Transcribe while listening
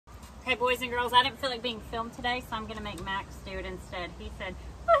Okay, boys and girls, I didn't feel like being filmed today, so I'm going to make Max do it instead. He said,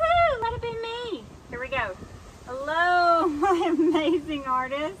 woohoo, let it be me. Here we go. Hello, my amazing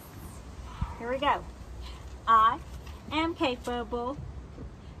artists. Here we go. I am capable.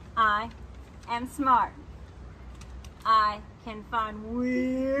 I am smart. I can find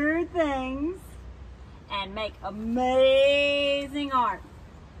weird things and make amazing art.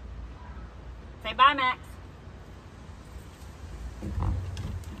 Say bye, Max.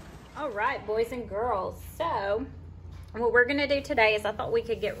 All right, boys and girls. So what we're gonna do today is I thought we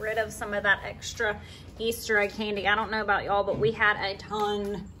could get rid of some of that extra Easter egg candy. I don't know about y'all, but we had a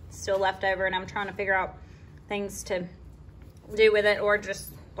ton still left over, and I'm trying to figure out things to do with it or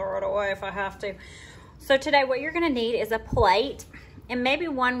just throw it away if I have to. So today what you're gonna need is a plate and maybe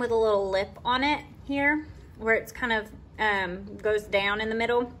one with a little lip on it here where it's kind of goes down in the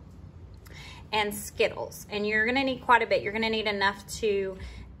middle, and Skittles. And you're gonna need quite a bit. You're gonna need enough to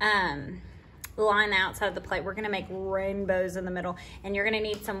line the outside of the plate. We're gonna make rainbows in the middle, and you're gonna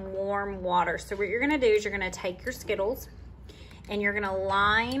need some warm water. So what you're gonna do is you're gonna take your Skittles and you're gonna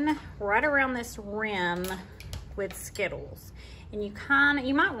line right around this rim with Skittles. And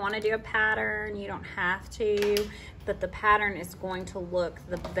you might want to do a pattern. You don't have to, but the pattern is going to look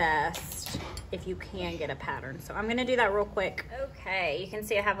the best if you can get a pattern. So I'm gonna do that real quick. Okay, you can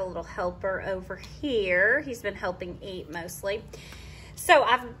see I have a little helper over here. He's been helping eat mostly. So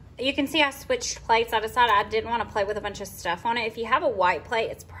you can see I switched plates. I decided I didn't want to play with a bunch of stuff on it. If you have a white plate,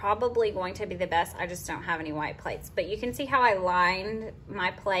 it's probably going to be the best. I just don't have any white plates. But you can see how I lined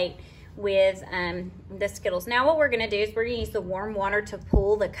my plate with the Skittles. Now what we're going to do is we're going to use the warm water to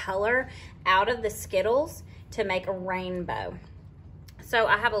pull the color out of the Skittles to make a rainbow. So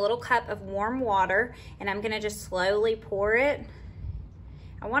I have a little cup of warm water, and I'm going to just slowly pour it.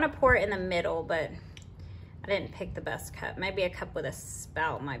 I want to pour it in the middle, but I didn't pick the best cup. Maybe a cup with a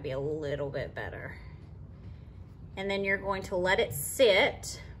spout might be a little bit better. And then you're going to let it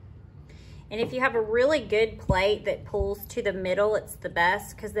sit. And if you have a really good plate that pulls to the middle, it's the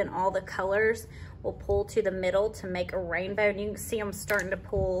best, because then all the colors will pull to the middle to make a rainbow. And you can see I'm starting to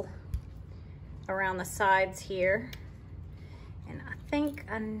pull around the sides here. And I think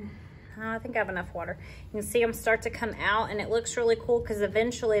I have enough water. You can see them start to come out, and it looks really cool because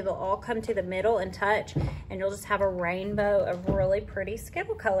eventually they'll all come to the middle and touch, and you'll just have a rainbow of really pretty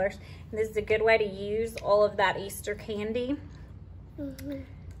Skittle colors. And this is a good way to use all of that Easter candy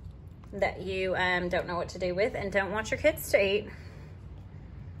that you don't know what to do with and don't want your kids to eat.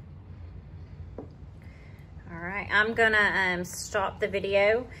 All right, I'm gonna stop the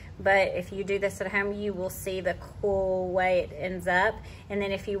video, but if you do this at home, you will see the cool way it ends up. And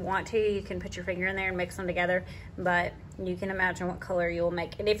then if you want to, you can put your finger in there and mix them together, but you can imagine what color you'll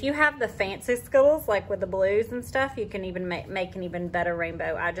make. And if you have the fancy Skittles, like with the blues and stuff, you can even make an even better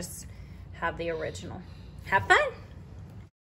rainbow. I just have the original. Have fun.